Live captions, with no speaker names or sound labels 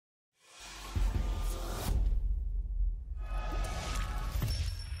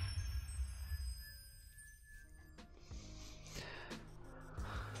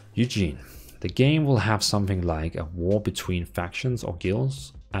Eugene, the game will have something like a war between factions or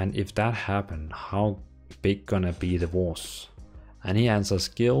guilds, and if that happen, how big gonna be the wars? And he answers,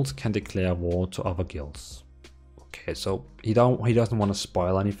 guilds can declare war to other guilds. Okay, so he doesn't want to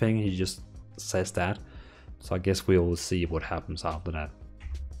spoil anything, he just says that. So I guess we will see what happens after that.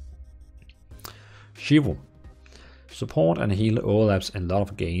 Shivu. Support and heal overlaps in a lot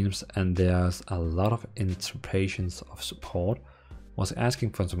of games, and there's a lot of interpretations of support. Was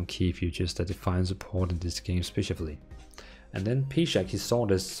asking for some key features that define support in this game specifically. And then Pishak, he saw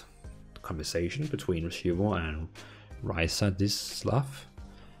this conversation between Shivu and Risa, this stuff,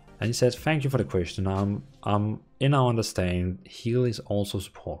 and he said, thank you for the question. In our understanding, heal is also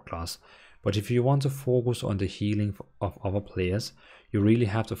support class, but if you want to focus on the healing of other players, you really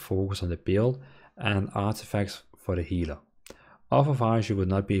have to focus on the build and artifacts for the healer. Otherwise, you would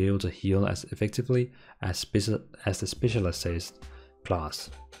not be able to heal as effectively as the specialist class.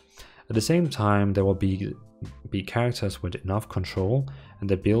 At the same time, there will be characters with enough control and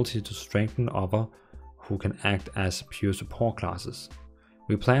the ability to strengthen other who can act as pure support classes.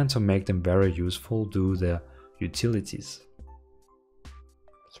 We plan to make them very useful due to their utilities.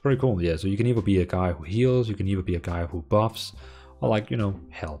 It's pretty cool, yeah. So you can either be a guy who heals, you can either be a guy who buffs, or like, you know,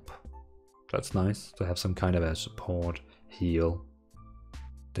 help. That's nice to have some kind of a support, heal,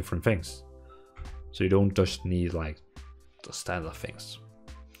 different things. So you don't just need like the standard things.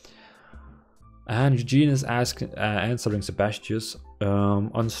 And Eugene is answering Sebastius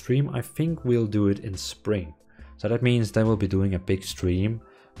on stream. I think we'll do it in spring. So that means they will be doing a big stream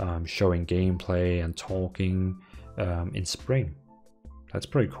showing gameplay and talking in spring. That's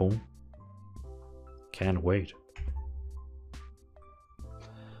pretty cool. Can't wait.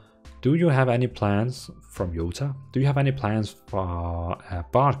 Do you have any plans from Yota? Do you have any plans for a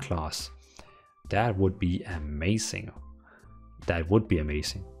Bard class? That would be amazing. That would be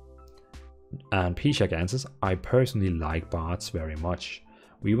amazing. And Pishak answers, I personally like Bards very much.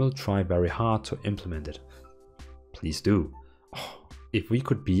 We will try very hard to implement it. Please do. Oh, if we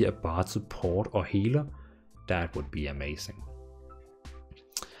could be a Bard support or healer, that would be amazing.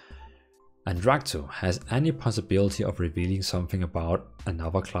 And Drakto has any possibility of revealing something about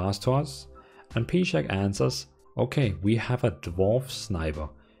another class to us? And Pishak answers, okay, we have a dwarf sniper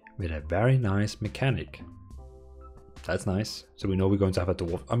with a very nice mechanic. That's nice. So we know we're going to have a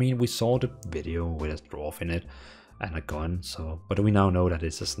dwarf. I mean, we saw the video with a dwarf in it and a gun, so but we now know that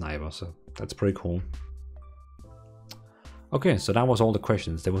it's a sniper, so that's pretty cool. Okay, so that was all the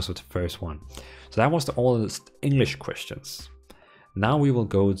questions. That was the first one. So that was all the English questions. Now we will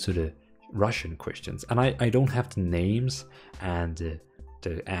go to the Russian questions, and I don't have the names and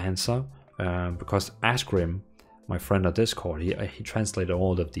the answer because Askrim, my friend on Discord, he translated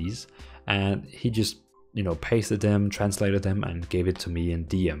all of these, and he just, you know, pasted them, translated them, and gave it to me in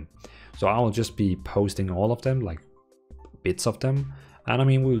DM. So I will just be posting all of them, like bits of them, and I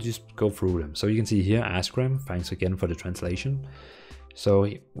mean, we'll just go through them. So you can see here, Askrim, thanks again for the translation. So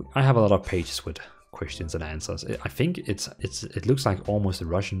I have a lot of pages with questions and answers. I think it looks like almost the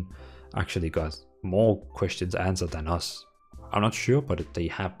Russian actually got more questions answered than us. I'm not sure, but they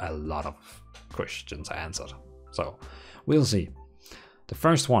have a lot of questions answered. So we'll see. The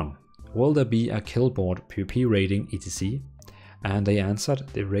first one, will there be a killboard PvP rating etc? And they answered,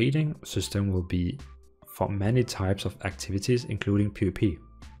 the rating system will be for many types of activities including PvP.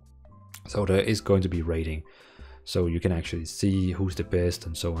 So there is going to be rating, so you can actually see who's the best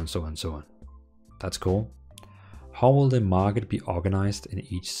and so on, so on, so on. That's cool. How will the market be organized in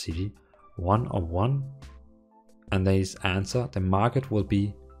each city? 1-on-1? And they answer, the market will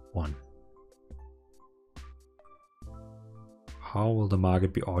be 1. How will the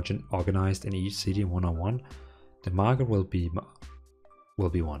market be organized in each city? 1-on-1? The market will be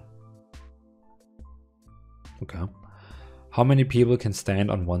 1. Okay. How many people can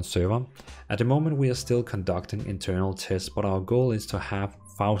stand on one server? At the moment we are still conducting internal tests, but our goal is to have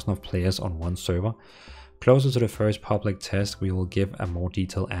thousands of players on one server. Closer to the first public test, we will give a more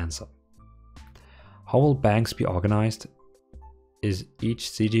detailed answer. How will banks be organized? Is each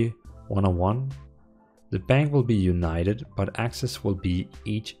city 1-on-1? The bank will be united, but access will be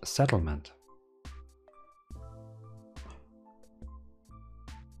each settlement.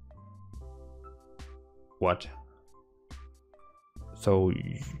 What? So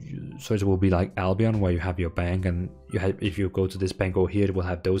it will be like Albion, where you have your bank, and you have, if you go to this bank over here, it will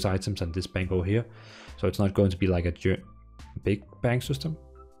have those items, and this bank over here. So it's not going to be like a big bank system.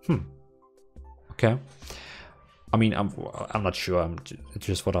 Okay. I mean, I'm not sure. It's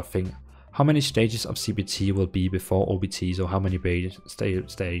just what I think. How many stages of CBT will be before OBT? So how many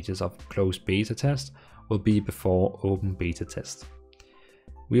stages of closed beta test will be before open beta test?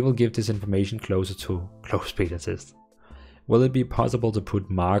 We will give this information closer to close beta test. Will it be possible to put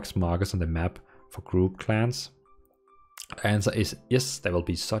markers on the map for group clans? The answer is yes, there will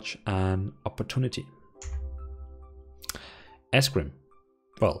be such an opportunity. Askrim.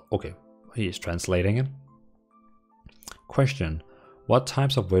 Well, okay, he is translating it. Question. What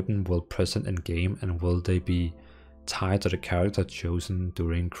types of weapon will present in game and will they be tied to the character chosen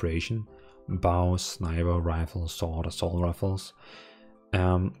during creation? Bow, sniper, rifle, sword, assault rifles.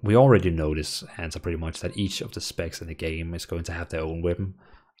 We already know this answer pretty much, that each of the specs in the game is going to have their own weapon.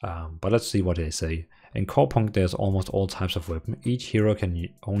 But let's see what they say. In Corepunk there's almost all types of weapon. Each hero can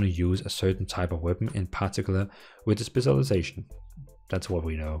only use a certain type of weapon, in particular with the specialization. That's what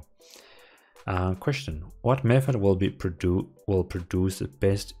we know. Question. What method will produce the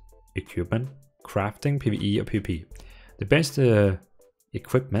best equipment? Crafting, PvE or PvP? The best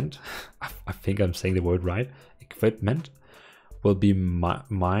equipment, I think I'm saying the word right, equipment will be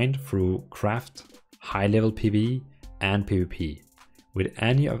mined through craft, high level PvE and PvP. With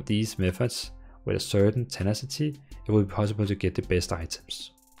any of these methods with a certain tenacity, it will be possible to get the best items.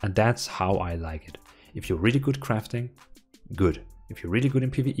 And that's how I like it. If you're really good crafting, good. If you're really good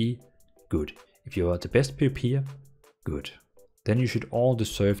in PvE, good. If you are the best PvPer, good. Then you should all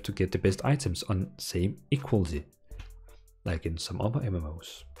deserve to get the best items on same equality, like in some other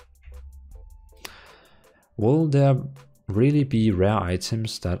MMOs. Will there really be rare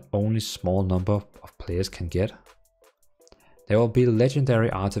items that only small number of players can get? There will be legendary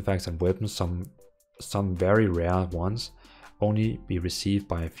artifacts and weapons, some very rare ones only be received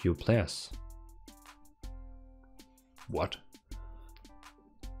by a few players. What?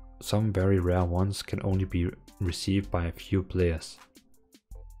 Some very rare ones can only be received by a few players.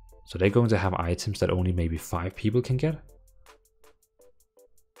 So they're going to have items that only maybe 5 people can get?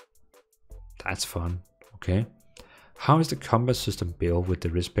 That's fun, okay. How is the combat system built with the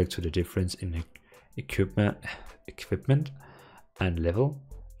respect to the difference in equipment and level?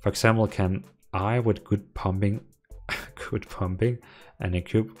 For example, can I with good pumping and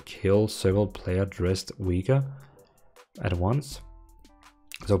equip kill several players dressed weaker at once?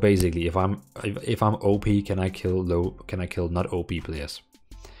 So basically, if I'm OP, can I kill not OP players?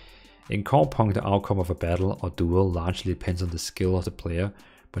 In Corepunk, the outcome of a battle or duel largely depends on the skill of the player,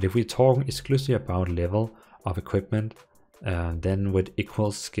 but if we're talking exclusively about level of equipment, then with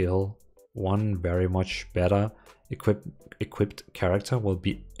equal skill, one very much better equipped character will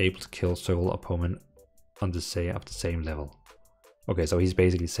be able to kill several opponents on the same level. Okay, so he's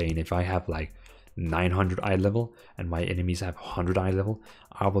basically saying if I have like 900 eye level and my enemies have 100 eye level,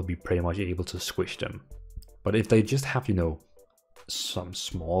 I will be pretty much able to squish them. But if they just have, you know, some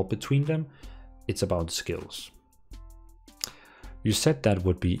small between them, it's about skills. You said that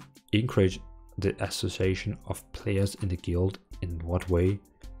would be encourage the association of players in the guild. In what way?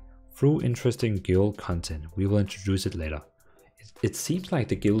 Through interesting guild content. We will introduce it later. It seems like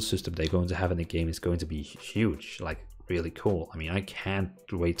the guild system they're going to have in the game is going to be huge, like really cool. I mean, I can't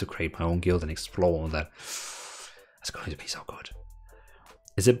wait to create my own guild and explore all that. It's going to be so good.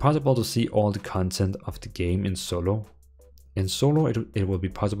 Is it possible to see all the content of the game in solo? In solo, it will be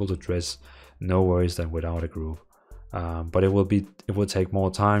possible to dress, no worries, than without a group. But it will take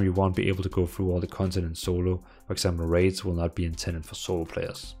more time. You won't be able to go through all the content in solo. For example, raids will not be intended for solo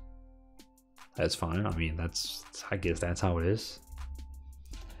players. That's fine. I mean, I guess that's how it is.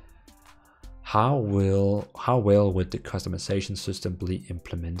 How well would the customization system be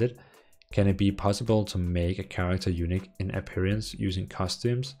implemented? Can it be possible to make a character unique in appearance using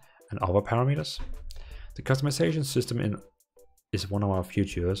costumes and other parameters? The customization system is one of our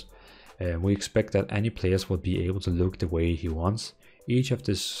futures. We expect that any players will be able to look the way he wants. Each of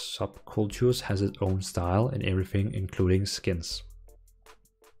the subcultures has its own style and everything, including skins.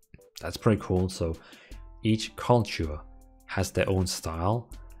 That's pretty cool. So each culture has their own style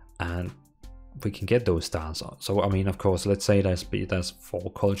and we can get those styles. So I mean, of course, let's say there's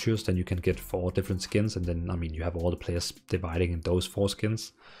 4 cultures, then you can get 4 different skins, and then I mean you have all the players dividing in those 4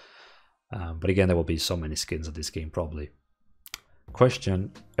 skins. But again, there will be so many skins in this game probably.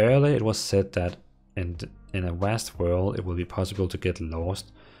 Question. Earlier it was said that in a vast world it will be possible to get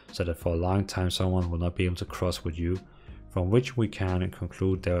lost, so that for a long time someone will not be able to cross with you, from which we can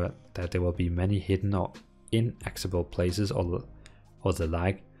conclude that there will be many hidden or inaccessible places or the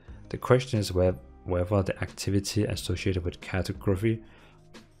like. The question is whether the activity associated with cartography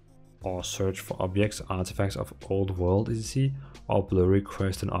or search for objects, artifacts of old world etc. or blurry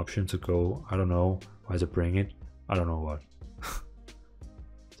quest an option to go, I don't know, why to bring it, I don't know what.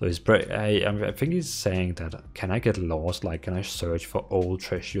 So I think he's saying that, can I get lost, like can I search for old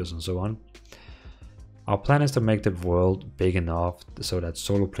treasures and so on? Our plan is to make the world big enough so that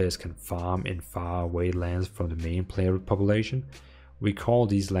solo players can farm in far away lands from the main player population. We call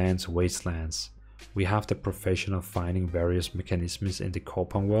these lands wastelands. We have the profession of finding various mechanisms in the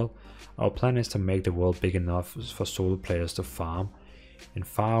Corepunk world. Our plan is to make the world big enough for solo players to farm in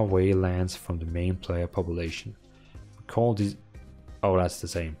far away lands from the main player population. We call these... Oh, that's the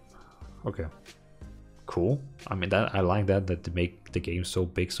same. Okay. Cool. I mean, that I like that they make the game so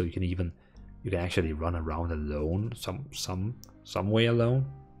big so you can actually run around alone, some way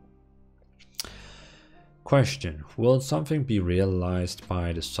alone. Question: will something be realized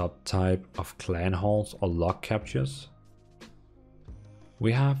by the subtype of clan halls or lock captures?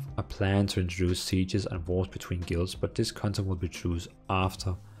 We have a plan to introduce sieges and wars between guilds, but this content will be introduced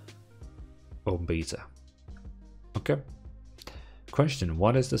after open beta. Okay. Question: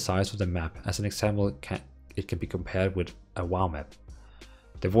 what is the size of the map? As an example, it can be compared with a WoW map.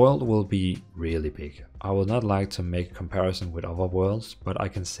 The world will be really big. I would not like to make a comparison with other worlds, but I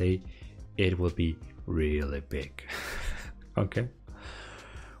can say it will be really big. Okay.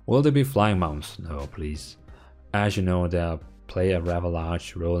 Will there be flying mounts? No, please. As you know, there play a rather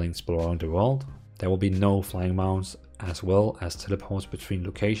large role in exploring the world. There will be no flying mounts, as well as teleports between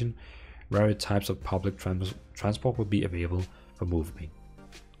locations. Various types of public transport will be available for movement.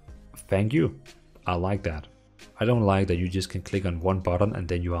 Thank you. I like that. I don't like that you just can click on one button and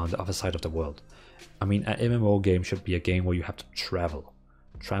then you are on the other side of the world. I mean, an MMO game should be a game where you have to travel.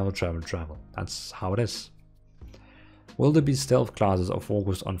 Travel. That's how it is. Will there be stealth classes or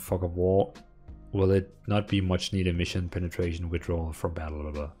focus on fog of war? Will it not be much needed mission penetration withdrawal from battle?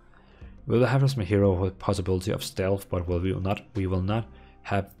 Blah, blah. Will the have my hero with possibility of stealth, but we will not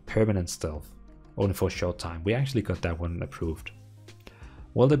have permanent stealth, only for a short time. We actually got that one approved.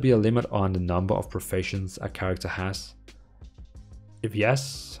 Will there be a limit on the number of professions a character has? If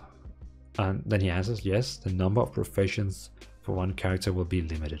yes, and then he answers yes, the number of professions for one character will be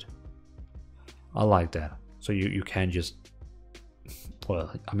limited. I like that. So you can just,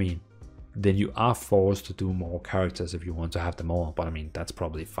 well, I mean, then you are forced to do more characters if you want to have them all, but I mean, that's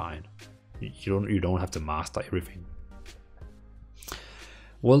probably fine. You don't have to master everything.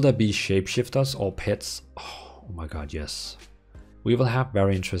 Will there be shapeshifters or pets? Oh my god, yes. We will have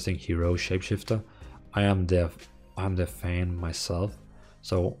very interesting hero shapeshifter. I am the fan myself.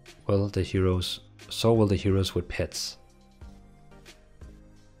 So will the heroes with pets.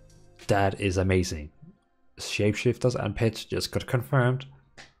 That is amazing. Shapeshifters and pets just got confirmed.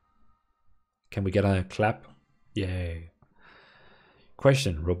 Can we get a clap? Yay.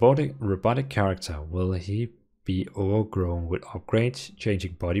 Question: robotic character, will he be overgrown with upgrades,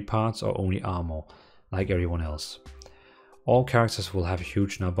 changing body parts, or only armor like everyone else? All characters will have a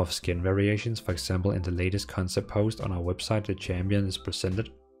huge number of skin variations. For example, in the latest concept post on our website, the champion is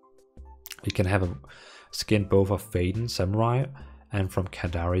presented. You can have a skin both of Faden Samurai and from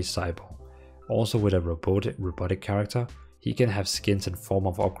Kadari Cyborg. Also with a robotic character, he can have skins in form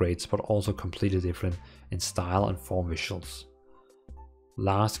of upgrades, but also completely different in style and form visuals.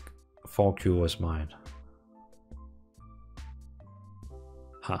 Last 4Q was mine.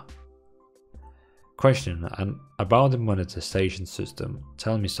 Huh. Question: and about the monetization system,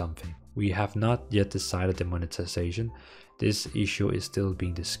 tell me something. We have not yet decided the monetization. This issue is still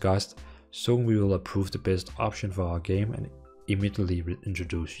being discussed. Soon we will approve the best option for our game and immediately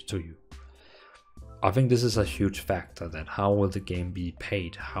introduce it to you. I think this is a huge factor, that how will the game be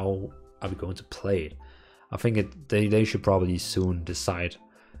paid? How are we going to play it? I think they should probably soon decide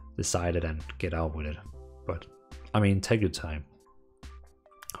it and get out with it. But I mean, take your time.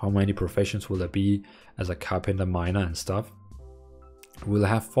 How many professions will there be as a carpenter, miner and stuff? We'll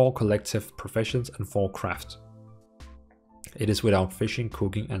have 4 collective professions and 4 craft. It is without fishing,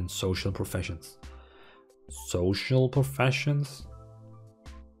 cooking and social professions. Social professions?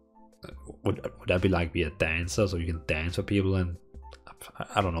 Would that be like be a dancer, so you can dance for people? And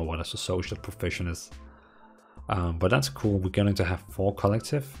I don't know what a social profession is. But that's cool. We're going to have 4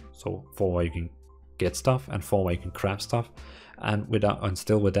 collective, so 4 where you can get stuff and 4 where you can craft stuff. And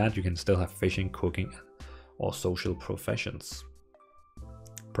still with that, you can still have fishing, cooking, or social professions.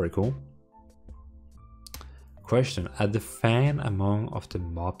 Pretty cool. Question: at the fan among of the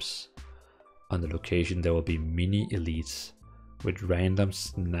mobs on the location, there will be mini elites with random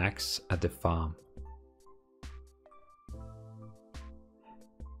snacks at the farm.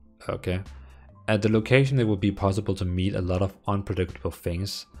 Okay. At the location, it will be possible to meet a lot of unpredictable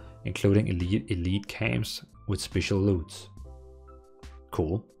things, including elite camps with special loots.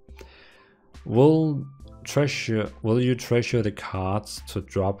 Cool. Will you treasure the cards to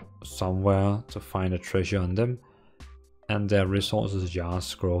drop somewhere to find a treasure on them, and their resources, jars,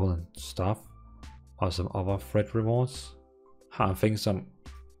 scroll and stuff? or some other threat rewards. I think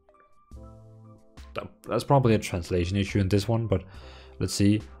that's probably a translation issue in this one, but let's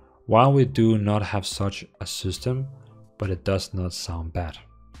see. While we do not have such a system, but it does not sound bad.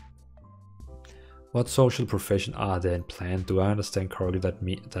 What social profession are there in plan? Do I understand correctly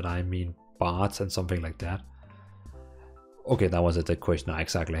that I mean bards and something like that? Okay, that was the question I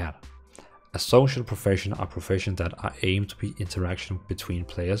exactly had. A social profession are professions that are aimed to be interaction between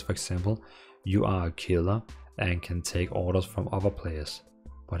players. For example, you are a killer and can take orders from other players.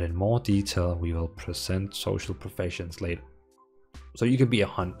 But in more detail, we will present social professions later. So you can be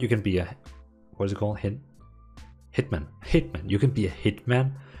you can be a, what is it called? Hitman. You can be a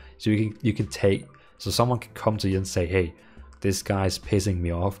hitman. So you can take, so someone can come to you and say, hey, this guy's pissing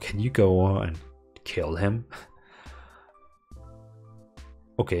me off. Can you go over and kill him?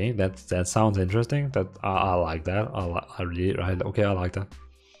 Okay, that sounds interesting. That I like that. I really okay. I like that.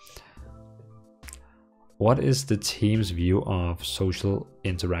 What is the team's view of social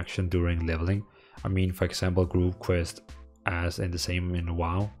interaction during leveling? I mean, for example, group quest, as in the same in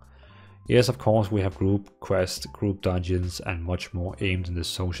WoW. Yes, of course, we have group quests, group dungeons, and much more aimed in the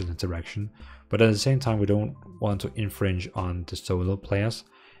social interaction. But at the same time, we don't want to infringe on the solo players.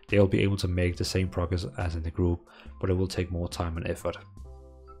 They'll be able to make the same progress as in the group, but it will take more time and effort.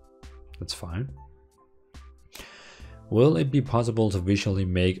 That's fine. Will it be possible to visually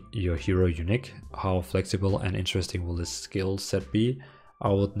make your hero unique? How flexible and interesting will this skill set be? I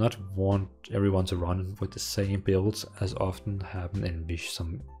would not want everyone to run with the same builds as often happen in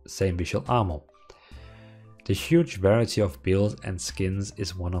some same visual armor. The huge variety of builds and skins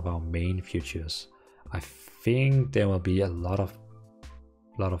is one of our main features. I think there will be a lot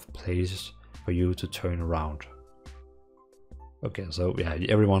of places for you to turn around. Okay, so yeah,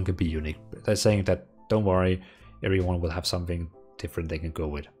 everyone can be unique. They're saying that don't worry, everyone will have something different they can go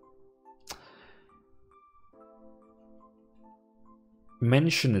with.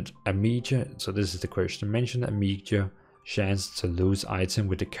 Mentioned a major, so this is the question. Mention a major chance to lose item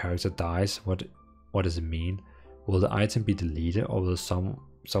with the character dies. What does it mean? Will the item be deleted, or will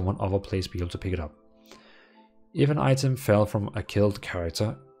someone other players be able to pick it up? If an item fell from a killed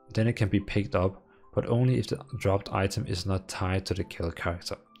character, then it can be picked up, but only if the dropped item is not tied to the killed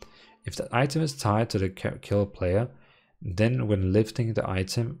character. If the item is tied to the killed player, then when lifting the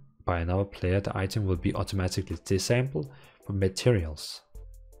item by another player, the item will be automatically disabled from materials.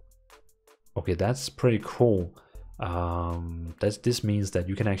 Okay, that's pretty cool. This means that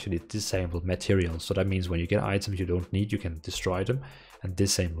you can actually disable materials. So that means when you get items you don't need, you can destroy them and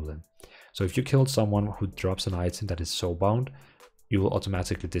disable them. So if you killed someone who drops an item that is soul bound, you will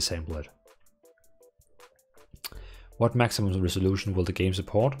automatically disable it. What maximum resolution will the game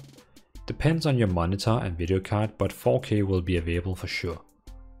support? Depends on your monitor and video card, but 4K will be available for sure.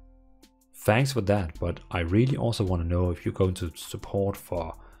 Thanks for that, but I really also want to know if you're going to support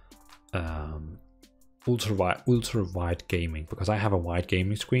for ultra wide gaming, because I have a wide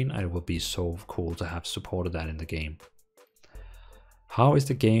gaming screen and it will be so cool to have supported that in the game. How is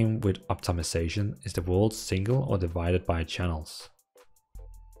the game with optimization? Is the world single or divided by channels?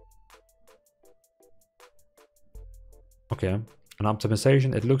 Okay, an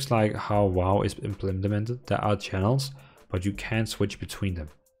optimization, it looks like how WoW is implemented. There are channels, but you can't switch between them.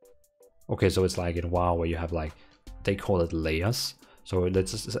 Okay, so it's like in WoW where you have like, they call it layers. So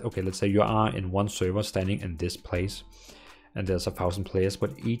let's say you are in one server standing in this place and there's 1,000 players,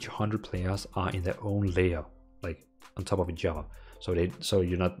 but each 100 players are in their own layer, like on top of each other. So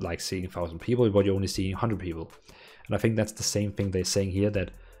you're not like seeing 1,000 people, but you're only seeing 100 people. And I think that's the same thing they're saying here,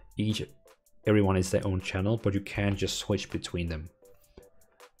 that everyone is their own channel, but you can't just switch between them.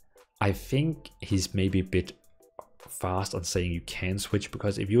 I think he's maybe a bit fast on saying you can switch,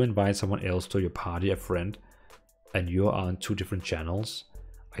 because if you invite someone else to your party, a friend, and you're on 2 different channels,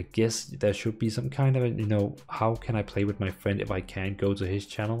 I guess there should be some kind of, you know, how can I play with my friend if I can't go to his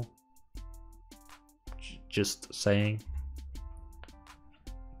channel? Just saying.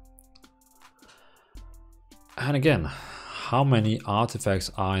 And again, how many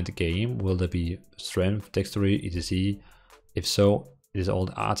artifacts are in the game? Will there be strength, dexterity, etc.? If so, it is all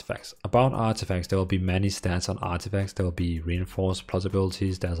the artifacts. About artifacts, there will be many stats on artifacts. There will be reinforced plus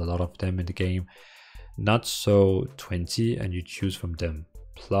abilities. There's a lot of them in the game. Not so 20, and you choose from them.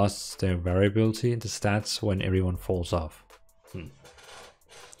 Plus their variability in the stats when everyone falls off.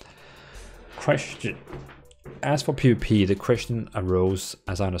 Question. As for PvP, the question arose,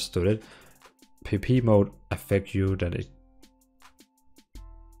 as I understood it, PvP mode affect you that it...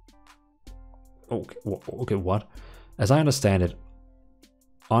 Okay, what? As I understand it,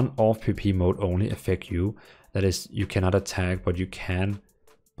 on/off PvP mode only affect you. That is, you cannot attack, but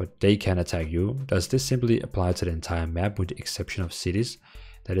but they can attack you. Does this simply apply to the entire map with the exception of cities?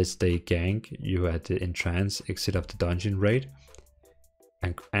 That is, they gank you at the entrance exit of the dungeon raid?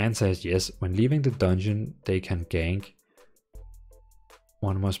 And answer is yes. When leaving the dungeon, they can gank.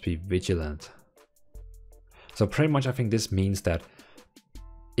 One must be vigilant. So pretty much I think this means that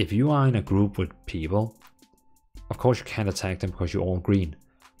if you are in a group with people, of course you can't attack them because you're all green.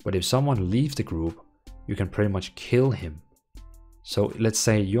 But if someone leaves the group, you can pretty much kill him. So let's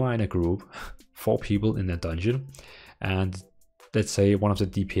say you are in a group, 4 people in a dungeon, and let's say one of the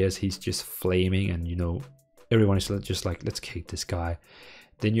DPS, he's just flaming, and you know, everyone is just like, let's kick this guy.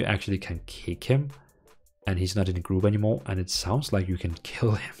 Then you actually can kick him, and he's not in the group anymore, and it sounds like you can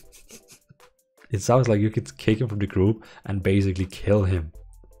kill him. It sounds like you could kick him from the group and basically kill him.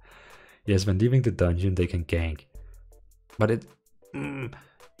 Yes, when leaving the dungeon, they can gank. But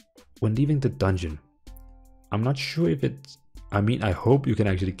when leaving the dungeon, I'm not sure if it's, I mean, I hope you can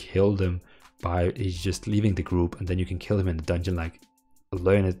actually kill them by he's just leaving the group, and then you can kill him in the dungeon like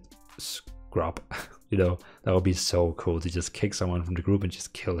learn it scrub. You know, that would be so cool to just kick someone from the group and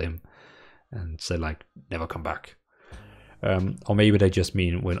just kill him and say like never come back. Or maybe they just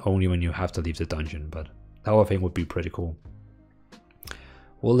mean only when you have to leave the dungeon, but that whole thing would be pretty cool.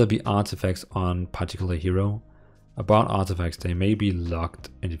 Will there be artifacts on particular hero? About artifacts, they may be locked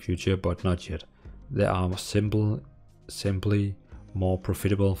in the future, but not yet. They are simply more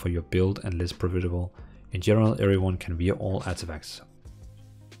profitable for your build and less profitable. In general, everyone can wear all artifacts.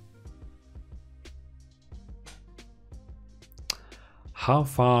 How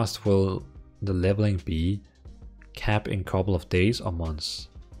fast will the leveling be? Cap in couple of days or months?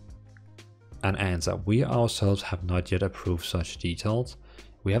 An answer: we ourselves have not yet approved such details.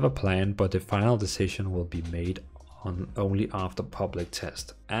 We have a plan, but the final decision will be made only after public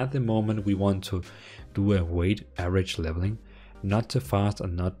test. At the moment, we want to do a weight average leveling, not too fast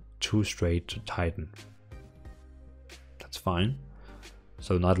and not too straight to Titan. That's fine.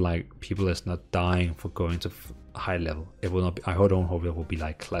 So not like people is not dying for going to high level. It will not be, I don't hope it will be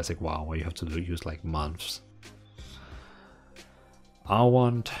like classic WoW where you have to use like months. I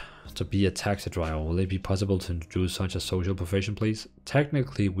want to be a taxi driver. Will it be possible to introduce such a social profession, please?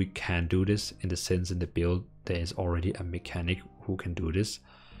 Technically, we can do this in the sense in the build there is already a mechanic who can do this,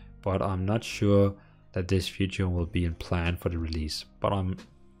 but I'm not sure that this feature will be in plan for the release. But I'm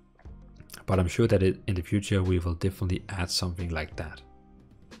sure that in the future we will definitely add something like that.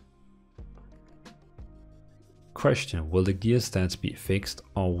 Question: will the gear stats be fixed,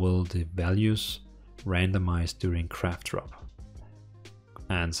 or will the values randomized during craft drop?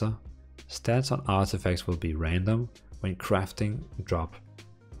 Answer: stats on artifacts will be random when crafting drop.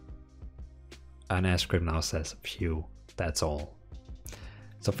 And Ascrim now says, phew, that's all.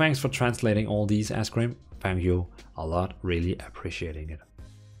 So thanks for translating all these, Ascrim. Thank you a lot, really appreciating it.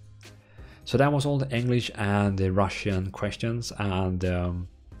 So that was all the English and the Russian questions, and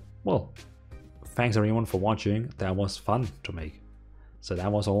well, thanks everyone for watching. That was fun to make. So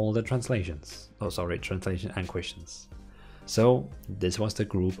that was all the translations. Oh, sorry, translation and questions. So this was the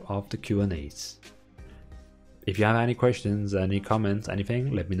group of the Q&As. If you have any questions, any comments,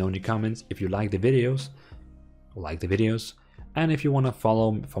 anything, let me know in the comments. If you like the videos, and if you want to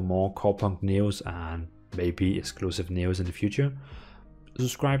follow for more Corepunk news and maybe exclusive news in the future,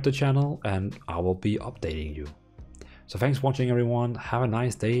 subscribe to the channel and I will be updating you. So thanks for watching everyone, have a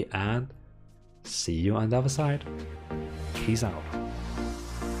nice day and see you on the other side. Peace out.